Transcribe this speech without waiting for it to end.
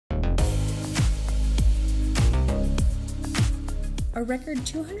A record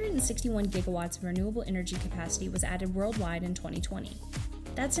 261 gigawatts of renewable energy capacity was added worldwide in 2020.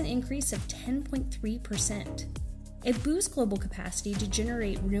 That's an increase of 10.3%. It boosts global capacity to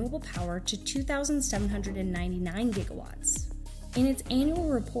generate renewable power to 2,799 gigawatts. In its annual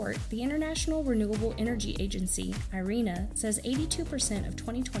report, the International Renewable Energy Agency, IRENA, says 82% of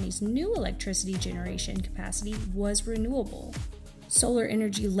 2020's new electricity generation capacity was renewable. Solar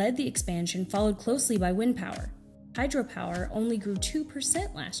energy led the expansion, followed closely by wind power. Hydropower only grew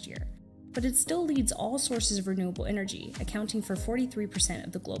 2% last year, but it still leads all sources of renewable energy, accounting for 43%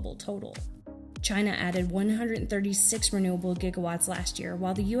 of the global total. China added 136 renewable gigawatts last year,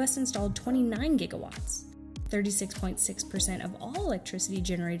 while the US installed 29 gigawatts. 36.6% of all electricity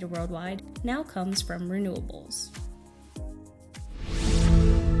generated worldwide now comes from renewables.